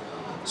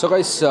 So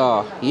guys,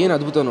 ಏನು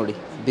ಅದ್ಭುತ ನೋಡಿ,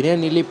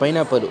 ಬಿರಿಯಾನಿಲಿ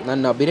ಪೈನಾಪಲ್.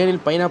 ನನ್ನ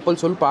ಬಿರಿಯಾನಿಲಿ ಪೈನಾಪಲ್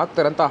ಸ್ವಲ್ಪ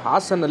ಹಾಕ್ತಾರಂತ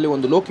ಹಾಸನಲ್ಲಿ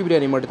ಒಂದು ಲೋಕಿ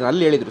ಬಿರಿಯಾನಿ ಮಾಡಿರ್ತೀನಿ,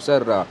 ಅಲ್ಲಿ ಹೇಳಿದರು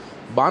ಸರ್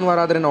ಭಾನುವಾರ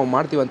ಆದರೆ ನಾವು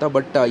ಮಾಡ್ತೀವಂತ,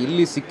 ಬಟ್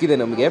ಇಲ್ಲಿ ಸಿಕ್ಕಿದೆ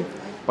ನಮಗೆ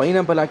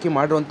ಪೈನಾಪಲ್ ಹಾಕಿ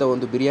ಮಾಡಿರುವಂಥ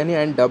ಒಂದು ಬಿರಿಯಾನಿ.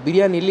 ಆ್ಯಂಡ್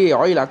ಬಿರಿಯಾನಿಲಿ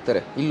ಆಯಿಲ್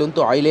ಹಾಕ್ತಾರೆ,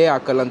 ಇಲ್ಲಂತೂ ಆಯಿಲೇ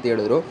ಹಾಕಲ್ಲ ಅಂತ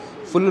ಹೇಳಿದ್ರು.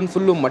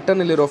 ಫುಲ್ಲು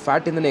ಮಟನಲ್ಲಿರೋ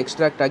ಫ್ಯಾಟಿಂದನೇ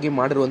ಎಕ್ಸ್ಟ್ರಾಕ್ಟ್ ಆಗಿ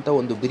ಮಾಡಿರುವಂಥ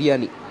ಒಂದು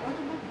ಬಿರಿಯಾನಿ.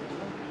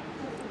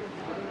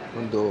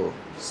 ಒಂದು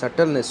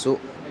ಸಟಲ್ನೆಸ್ಸು,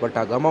 ಬಟ್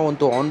ಆ ಘಮ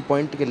ಅಂತೂ ಆನ್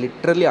ಪಾಯಿಂಟ್ಗೆ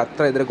ಲಿಟ್ರಲಿ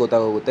ಹತ್ರ ಇದ್ದರೆ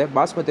ಗೊತ್ತಾಗೋಗುತ್ತೆ.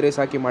 ಬಾಸ್ಮತಿ ರೈಸ್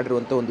ಹಾಕಿ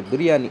ಮಾಡಿರುವಂಥ ಒಂದು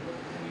biryani.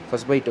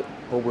 First bite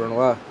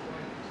ಹೋಗ್ಬಿಡೋಣವಾ?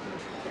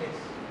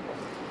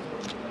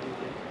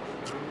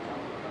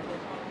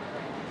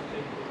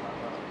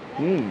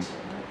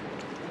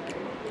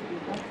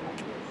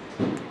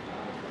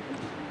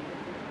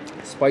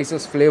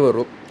 Spices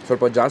flavour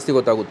ಸ್ವಲ್ಪ ಜಾಸ್ತಿ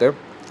ಗೊತ್ತಾಗುತ್ತೆ.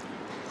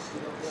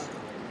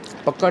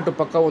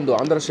 ಪಕ್ಕ ಒಂದು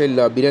Andhra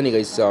style biryani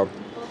guys.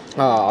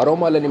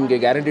 Aroma ನಿಮಗೆ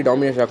ಗ್ಯಾರಂಟಿ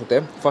ಡಾಮಿನೇಷನ್ ಆಗುತ್ತೆ.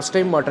 ಫಸ್ಟ್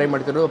ಟೈಮ್ ಟ್ರೈ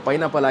ಮಾಡ್ತಿರೋದು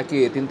ಪೈನಾಪಲ್ ಹಾಕಿ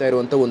ತಿಂತಾ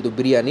ಇರುವಂಥ ಒಂದು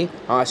ಬಿರಿಯಾನಿ.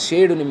 ಆ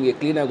ಶೇಡು ನಿಮಗೆ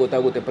ಕ್ಲೀನಾಗಿ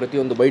ಗೊತ್ತಾಗುತ್ತೆ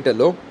ಪ್ರತಿಯೊಂದು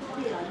ಬೈಟಲ್ಲೂ.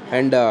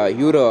 ಆ್ಯಂಡ್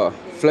ಇವರ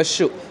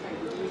ಫ್ಲೆಶ್ಶು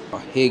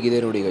ಹೇಗಿದೆ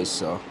ನೋಡಿ ಗೈಸ್.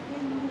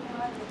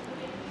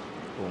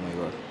 ಓ ಮೈ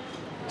ಗಾಡ್,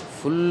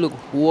 ಫುಲ್ಲು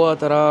ಹೂವು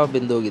ಥರ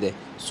ಬೆಂದೋಗಿದೆ.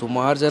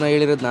 ಸುಮಾರು ಜನ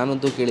ಹೇಳಿರೋದು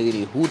ನಾನಂತೂ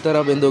ಕೇಳಿದ್ದೀನಿ, ಹೂ ಥರ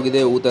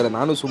ಬೆಂದೋಗಿದೆ, ಹೂ ಥರ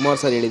ನಾನು ಸುಮಾರು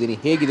ಸಾರಿ ಹೇಳಿದ್ದೀನಿ.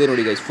 ಹೇಗಿದೆ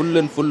ನೋಡಿ ಗೈಸ್,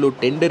 ಫುಲ್ಲು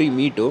ಟೆಂಡರಿ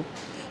ಮೀಟು.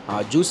 ಆ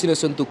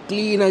ಜ್ಯೂಸಿನೆಸ್ ಅಂತೂ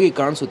ಕ್ಲೀನಾಗಿ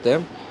ಕಾಣಿಸುತ್ತೆ.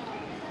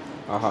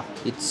 ಆಹಾ,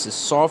 ಇಟ್ಸ್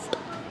ಸಾಫ್ಟ್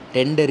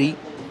ಟೆಂಡರಿ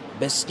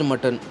ಬೆಸ್ಟ್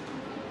ಮಟನ್.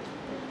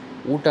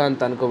 ಊಟ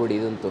ಅಂತ ಅನ್ಕೋಬೇಡಿ,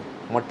 ಇದಂತೂ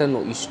ಮಟನ್ನು.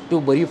 ಇಷ್ಟು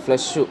ಬರೀ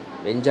ಫ್ಲೆಶ್ಶು,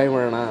 ಎಂಜಾಯ್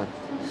ಮಾಡೋಣ.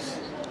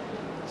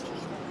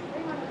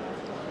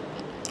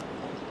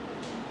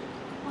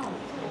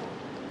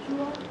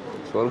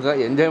 ಸ್ವಲ್ಪ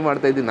ಎಂಜಾಯ್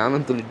ಮಾಡ್ತಾಯಿದ್ದೀನಿ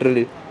ನಾನಂತೂ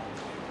ಲಿಟ್ರಲಿ.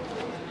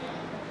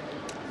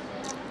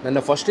 ನನ್ನ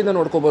ಫಸ್ಟಿಂದ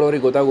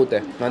ನೋಡ್ಕೊಬರೋರಿಗೆ ಗೊತ್ತಾಗುತ್ತೆ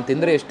ನಾನು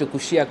ತಿಂದರೆ ಎಷ್ಟು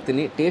ಖುಷಿ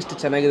ಆಗ್ತೀನಿ, ಟೇಸ್ಟ್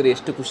ಚೆನ್ನಾಗಿದ್ರೆ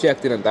ಎಷ್ಟು ಖುಷಿ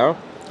ಆಗ್ತೀನಿ ಅಂತ.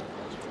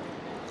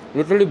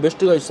 Literally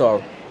best guys.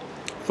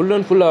 Full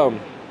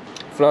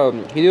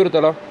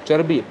ಇದಿರುತ್ತಲ್ಲ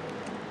ಚರ್ಬಿ,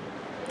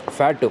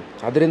 fat,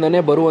 ಅದರಿಂದನೇ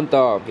ಬರುವಂಥ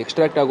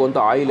ಎಕ್ಸ್ಟ್ರಾಕ್ಟ್ ಆಗುವಂಥ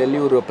ಆಯಿಲಲ್ಲಿ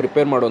ಇವರು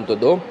ಪ್ರಿಪೇರ್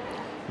ಮಾಡುವಂಥದ್ದು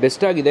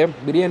ಬೆಸ್ಟಾಗಿದೆ.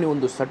 ಬಿರಿಯಾನಿ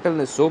ಒಂದು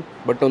ಸಟಲ್ನೆಸ್ಸು,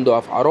 ಬಟ್ ಒಂದು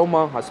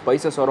ಅರೋಮಾ, ಆ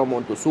ಸ್ಪೈಸಸ್ ಅರೋಮಾ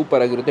ಅಂತೂ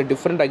ಸೂಪರ್ ಆಗಿರುತ್ತೆ,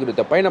 ಡಿಫ್ರೆಂಟ್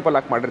ಆಗಿರುತ್ತೆ. ಪೈನಾಪಲ್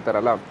ಹಾಕಿ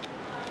ಮಾಡಿರ್ತಾರಲ್ಲ.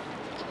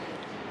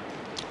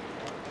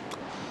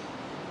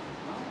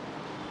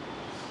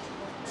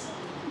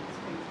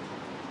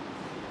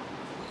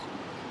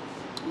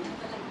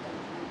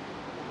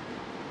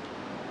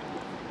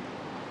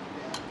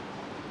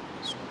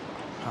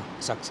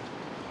 ಸಾಕು sir,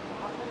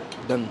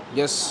 done.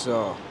 S,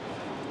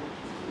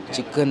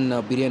 chicken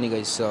biryani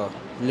guys.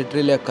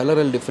 Literally ಆ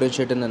ಕಲರಲ್ಲಿ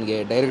ಡಿಫ್ರೆನ್ಷಿಯೇಟ್ ನನಗೆ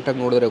ಡೈರೆಕ್ಟಾಗಿ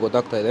ನೋಡಿದ್ರೆ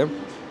ಗೊತ್ತಾಗ್ತಾ ಇದೆ.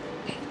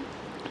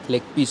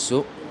 Leg piece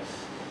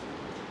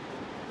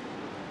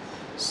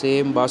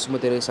same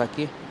basmati rice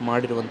ಹಾಕಿ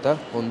ಮಾಡಿರುವಂಥ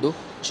ಒಂದು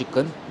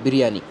ಚಿಕನ್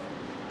ಬಿರಿಯಾನಿ.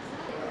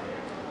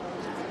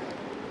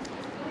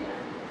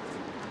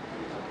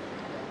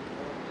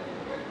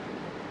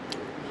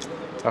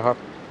 ಆಹಾ,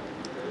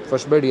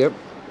 ಫಸ್ಟ್ ಬೈಡ್ಗೆ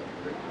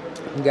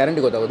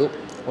ಗ್ಯಾರಂಟಿ ಗೊತ್ತಾಗೋದು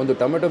ಒಂದು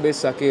ಟೊಮೆಟೊ ಬೇಸ್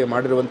ಹಾಕಿ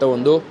ಮಾಡಿರುವಂಥ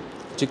ಒಂದು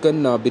chicken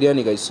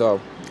biryani guys.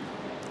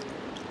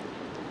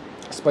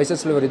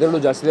 Spices flavour ಇದರಲ್ಲೂ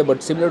ಜಾಸ್ತಿ ಇದೆ,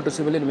 ಬಟ್ ಸಿಮಿಲರ್ ಟು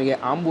ಸಿಮಿಲರ್ ನಿಮಗೆ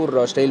ಆಂಬೂರ್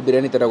ಸ್ಟೈಲ್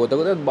ಬಿರಿಯಾನಿ ಥರ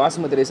ಗೊತ್ತಾಗುತ್ತೆ. ಅದು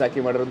ಬಾಸುಮತಿ ರೈಸ್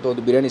ಹಾಕಿ ಮಾಡಿರೋಂಥ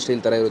ಒಂದು ಬಿರಿಯಾನಿ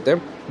ಸ್ಟೈಲ್ ಥರ ಇರುತ್ತೆ,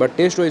 ಬಟ್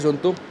ಟೇಸ್ಟ್ ವೈಸ್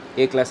ಅಂತೂ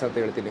ಎ ಕ್ಲಾಸ್ ಅಂತ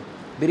ಹೇಳ್ತೀನಿ.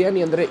 ಬಿರಿಯಾನಿ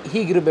ಅಂದರೆ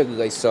ಹೀಗಿರಬೇಕು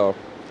ಗೈಸ್.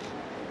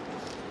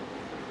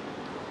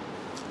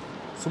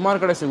 ಸುಮಾರು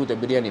ಕಡೆ ಸಿಗುತ್ತೆ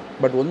ಬಿರಿಯಾನಿ,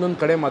 ಬಟ್ ಒಂದೊಂದು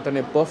ಕಡೆ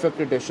ಮಾತ್ರ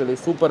ಪರ್ಫೆಕ್ಟ್ ಟೇಸ್ಟಲ್ಲಿ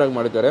ಸೂಪರಾಗಿ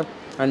ಮಾಡಿದ್ದಾರೆ.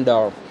 ಆ್ಯಂಡ್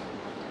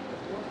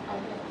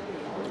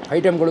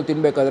ಐಟಮ್ಗಳು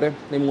ತಿನ್ನಬೇಕಾದ್ರೆ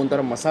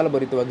ನಿಮ್ಗೊಂಥರ ಮಸಾಲೆ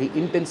ಭರಿತವಾಗಿ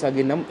ಇಂಟೆನ್ಸ್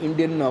ಆಗಿ ನಮ್ಮ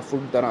ಇಂಡಿಯನ್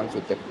ಫುಡ್ ಥರ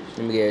ಅನಿಸುತ್ತೆ.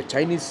 ನಿಮಗೆ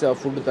ಚೈನೀಸ್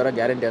ಫುಡ್ ಥರ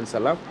ಗ್ಯಾರಂಟಿ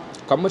ಅನಿಸಲ್ಲ,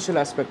 ಕಮರ್ಷಿಯಲ್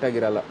ಆಸ್ಪೆಕ್ಟ್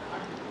ಆಗಿರಲ್ಲ.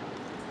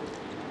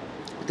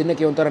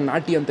 ತಿನ್ನೋಕ್ಕೆ ಒಂಥರ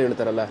ನಾಟಿ ಅಂತ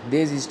ಹೇಳ್ತಾರಲ್ಲ,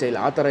 ದೇಸಿ ಸ್ಟೈಲ್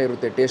ಆ ಥರ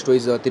ಇರುತ್ತೆ ಟೇಸ್ಟ್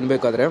ವೈಸ್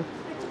ತಿನ್ನಬೇಕಾದ್ರೆ.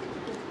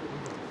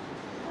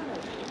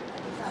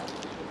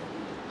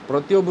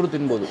 ಪ್ರತಿಯೊಬ್ಬರು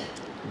ತಿನ್ಬೋದು.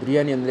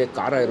 ಬಿರಿಯಾನಿ ಅಂದರೆ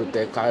ಖಾರ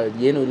ಇರುತ್ತೆ,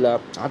 ಏನೂ ಇಲ್ಲ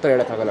ಆ ಥರ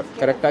ಹೇಳೋಕ್ಕಾಗಲ್ಲ.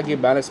 ಕರೆಕ್ಟಾಗಿ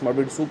ಬ್ಯಾಲೆನ್ಸ್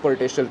ಮಾಡಿಬಿಟ್ಟು ಸೂಪರ್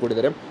ಟೇಸ್ಟಲ್ಲಿ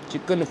ಕೊಟ್ಟಿದ್ದಾರೆ.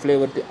 ಚಿಕನ್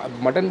ಫ್ಲೇವರ್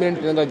ಮಟನ್ ಬಿರಿಯಾನಿ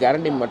ತಿಂದಾಗ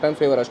ಗ್ಯಾರಂಟಿ ಮಟನ್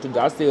ಫ್ಲೇವರ್ ಅಷ್ಟು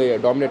ಜಾಸ್ತಿ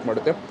ಡಾಮಿನೇಟ್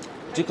ಮಾಡುತ್ತೆ.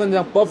 ಚಿಕನ್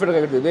ಪರ್ಫೆಕ್ಟ್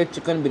ಆಗಿರ್ತದೆ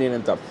ಚಿಕನ್ ಬಿರಿಯಾನಿ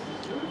ಅಂತ.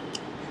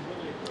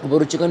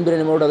 ಒಬ್ಬರು ಚಿಕನ್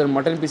ಬಿರಿಯಾನಿ ಮಾಡ್ಬಿಟ್ಟು ಅದ್ರಲ್ಲಿ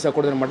ಮಟನ್ ಪೀಸ್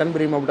ಹಾಕೊಡಿದ್ರೆ ಮಟನ್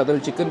ಬಿರಿಯಾನಿ ಮಾಡ್ಬಿಟ್ಟು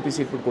ಅದ್ರಲ್ಲಿ ಚಿಕನ್ ಪೀಸ್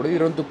ಇಟ್ಬಿಟ್ಟು ಕೊಡಿ.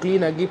 ಇರೋಂತೂ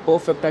ಕ್ಲೀನಾಗಿ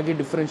ಪರ್ಫೆಕ್ಟಾಗಿ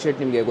ಡಿಫ್ರೆನ್ಷಿಯೇಟ್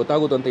ನಿಮಗೆ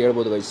ಗೊತ್ತಾಗುತ್ತೆ ಅಂತ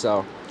ಹೇಳ್ಬೋದು ಗೈಸ್.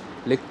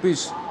 ಲೆಗ್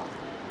ಪೀಸ್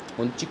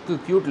ಒಂದು ಚಿಕ್ಕ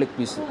ಕ್ಯೂಟ್ ಲೆಗ್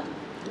ಪೀಸ್.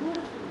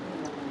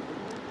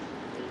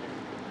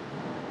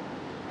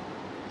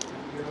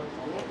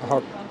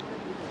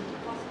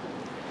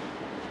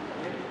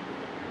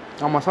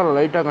 ಆ ಮಸಾಲ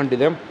ಲೈಟಾಗಿ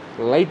ಅಂಟಿದೆ,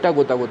 ಲೈಟಾಗಿ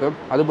ಗೊತ್ತಾಗುತ್ತೆ.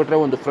 ಅದು ಬಿಟ್ಟರೆ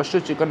ಒಂದು ಫ್ರೆಶ್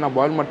ಚಿಕನ್ನ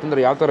ಬಾಯ್ಲ್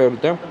ಮಾಡ್ತಿದ್ರೆ ಯಾವ ಥರ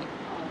ಇರುತ್ತೆ.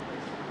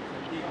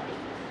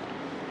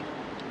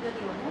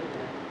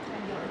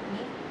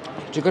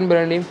 ಚಿಕನ್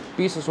ಬಿರಿಯಾನಿ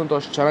ಪೀಸಸ್ ಅಂತೂ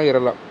ಅಷ್ಟು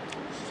ಚೆನ್ನಾಗಿರಲ್ಲ.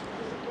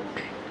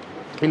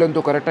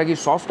 ಇಲ್ಲಂತೂ ಕರೆಕ್ಟಾಗಿ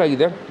ಸಾಫ್ಟ್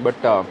ಆಗಿದೆ,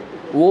 but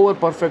over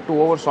perfect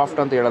over soft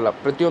ಅಂತ ಹೇಳಲ್ಲ.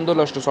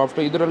 ಪ್ರತಿಯೊಂದರಲ್ಲೂ ಅಷ್ಟು ಸಾಫ್ಟ್,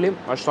 ಇದರಲ್ಲಿ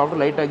ಅಷ್ಟು ಸಾಫ್ಟ್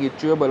ಲೈಟಾಗಿ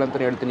ಚ್ಯೂಯಬಲ್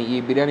ಅಂತಲೇ ಹೇಳ್ತೀನಿ ಈ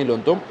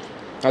ಬಿರಿಯಾನಿಲಂತೂ.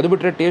 ಅದು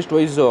ಬಿಟ್ಟರೆ ಟೇಸ್ಟ್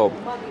ವೈಸ್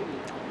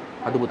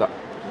ಅದ್ಭುತ.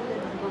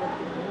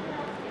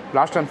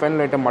 Last and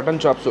final item mutton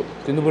chops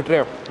ತಿಂದುಬಿಟ್ರೆ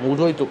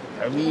ಮುಗಿದೋಯ್ತು.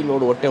 ಹೆವಿ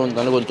ಲೋಡ್ ಹೊಟ್ಟೆ ಒಂದು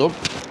ನನಗಂತೂ.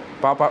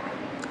 ಪಾಪ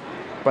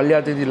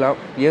ಪಲ್ಯ ತಿಂದಿಲ್ಲ,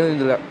 ಏನೂ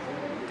ತಿಂದಿಲ್ಲ.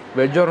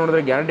 ವೆಜ್ ಅವ್ರು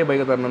ನೋಡಿದ್ರೆ ಗ್ಯಾರಂಟಿ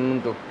ಬೈಕತ್ತಾರೆ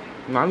ನನ್ನಂತೂ.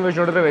 ನಾನ್ ವೆಜ್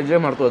ನೋಡಿದ್ರೆ ವೆಜ್ಜೇ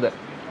ಮಾಡ್ತೋದೆ.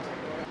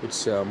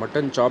 It's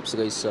mutton chops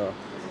guys.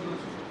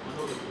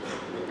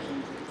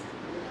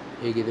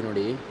 ಹೇಗಿದೆ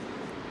ನೋಡಿ.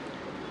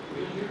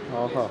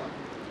 ಆಹಾ,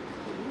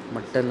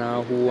 ಮಟನ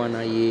ಹೂವನ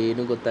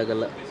ಏನೂ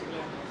ಗೊತ್ತಾಗಲ್ಲ,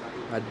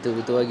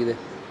 ಅದ್ಭುತವಾಗಿದೆ.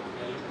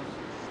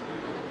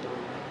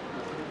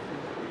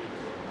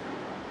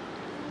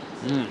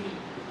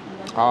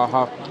 ಆಹಾ,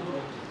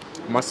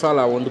 ಮಸಾಲ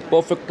ಒಂದು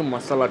ಪರ್ಫೆಕ್ಟ್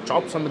ಮಸಾಲ.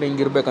 ಚಾಪ್ಸ್ ಅಂದರೆ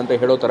ಹಿಂಗಿರ್ಬೇಕಂತ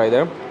ಹೇಳೋ ಥರ ಇದೆ.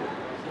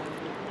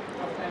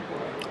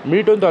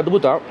 ಮೀಟ್ ಅಂತೂ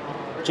ಅದ್ಭುತ.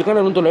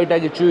 ಚಿಕನಲ್ಲಂತೂ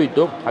ಲೈಟಾಗಿ ಚ್ಯೂ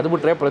ಇತ್ತು. ಅದು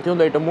ಬಿಟ್ಟರೆ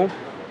ಪ್ರತಿಯೊಂದು ಐಟಮು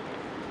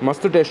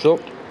ಮಸ್ತ್ ಟೇಸ್ಟು.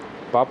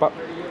 ಪಾಪ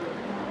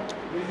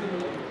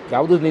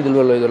ಯಾವುದೂ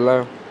ನಿಲ್ವಲ್ಲ ಇದೆಲ್ಲ.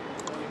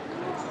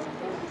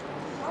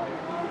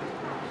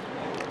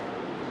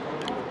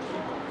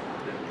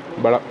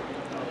 ಭಾಳ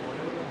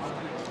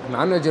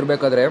ನಾನ್ ವೆಜ್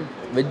ಇರಬೇಕಾದ್ರೆ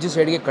ವೆಜ್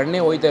ಸೈಡ್ಗೆ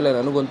ಕಣ್ಣೇ ಹೋಯ್ತಾ ಇಲ್ಲ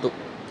ನನಗಂತೂ.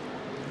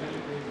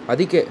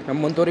 ಅದಕ್ಕೆ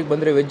ನಮ್ಮಂಥವ್ರಿಗೆ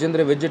ಬಂದರೆ ವೆಜ್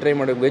ಅಂದರೆ ವೆಜ್ ಟ್ರೈ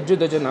ಮಾಡಿ. ವೆಜ್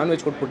ಜೊತೆ ನಾನ್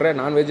ವೆಜ್ ಕೊಟ್ಬಿಟ್ರೆ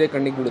ನಾನ್ ವೆಜ್ಜೇ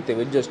ಕಣ್ಣಿಗೆ ಬೀಳುತ್ತೆ,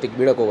 ವೆಜ್ ಅಷ್ಟಿಗೆ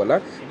ಬೀಳಕ್ಕೆ ಹೋಗಲ್ಲ.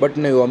 ಬಟ್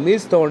ನೀವು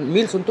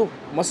ಮೀಲ್ಸ್ ಅಂತೂ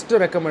ಮಸ್ಟ್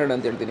ರೆಕಮೆಂಡೆಡ್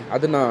ಅಂತ ಹೇಳ್ತೀನಿ.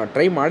 ಅದನ್ನು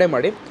ಟ್ರೈ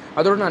ಮಾಡಿ.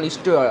 ಅದರೊಳಗೆ ನಾನು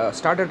ಇಷ್ಟು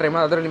ಸ್ಟಾರ್ಟರ್ ಟ್ರೈ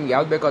ಮಾಡಿ, ಅದರಲ್ಲಿ ನಿಮ್ಗೆ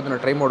ಯಾವ್ದು ಬೇಕೋ ಅದನ್ನು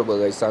ಟ್ರೈ ಮಾಡ್ಬೋದು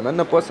ಗೈಸ್.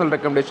 ನನ್ನ personal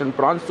recommendation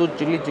prawns,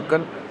 chilli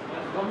chicken,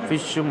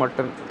 fish,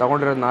 mutton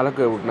ತೊಗೊಂಡಿರೋದು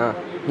 4 ಊಟನ.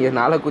 ಈಗ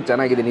 4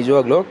 ಚೆನ್ನಾಗಿದೆ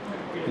ನಿಜವಾಗ್ಲೂ.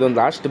 ಇದೊಂದು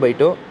ಲಾಸ್ಟ್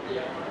ಬೈಟು.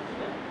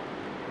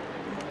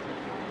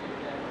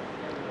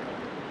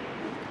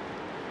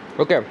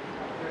 ಓಕೆ.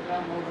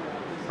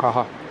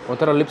 ಆಹಾ,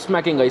 ಒಂಥರ ಲಿಪ್ಸ್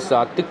ಮ್ಯಾಕಿಂಗ್ ಗೈಸ್. ಆ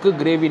ತಿಕ್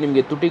ಗ್ರೇವಿ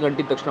ನಿಮಗೆ ತುಟಿಗೆ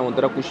ಅಂಟಿದ ತಕ್ಷಣ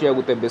ಒಂಥರ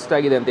ಖುಷಿಯಾಗುತ್ತೆ. ಬೆಸ್ಟ್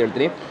ಆಗಿದೆ ಅಂತ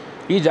ಹೇಳ್ತೀನಿ.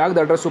 ಈ ಜಾಗದ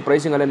ಅಡ್ರೆಸ್ಸು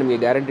ಪ್ರೈಸಿಂಗಲ್ಲೇ ನಿಮಗೆ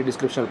ಗ್ಯಾರಂಟಿ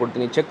ಡಿಸ್ಕ್ರಿಪ್ಷನ್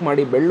ಕೊಡ್ತೀನಿ, ಚೆಕ್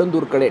ಮಾಡಿ.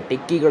 ಬೆಳ್ಳಂದೂರು ಕಡೆ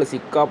ಟೆಕ್ಕಿಗಳು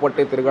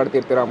ಸಿಕ್ಕಾಪಟ್ಟೆ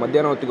ತಿರುಗಾಡ್ತಿರ್ತೀರ.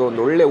 ಮಧ್ಯಾಹ್ನ ಹೊತ್ತಿಗೆ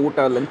ಒಂದು ಒಳ್ಳೆ ಊಟ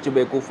ಲಂಚ್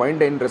ಬೇಕು, ಫೈನ್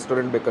ಡೈನ್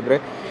ರೆಸ್ಟೋರೆಂಟ್ ಬೇಕಂದರೆ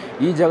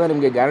ಈ ಜಾಗ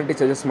ನಿಮಗೆ ಗ್ಯಾರಂಟಿ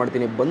ಸಜೆಸ್ಟ್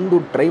ಮಾಡ್ತೀನಿ. ಬಂದು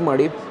ಟ್ರೈ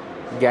ಮಾಡಿ,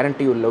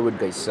 guarantee you love it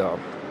guys.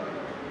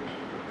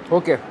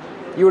 Okay,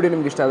 ಈ ವಿಡಿಯೋ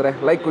ನಿಮ್ಗೆ ಇಷ್ಟ ಆದರೆ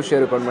ಲೈಕ್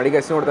ಶೇರ್ ಮಾಡಿ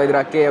ಗೈಸ್. ನೋಡ್ತಾ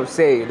ಇದ್ದೀರಾ KFC,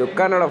 ಇದು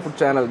ಕನ್ನಡ ಫುಡ್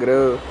ಚಾನಲ್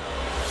ಗುರು.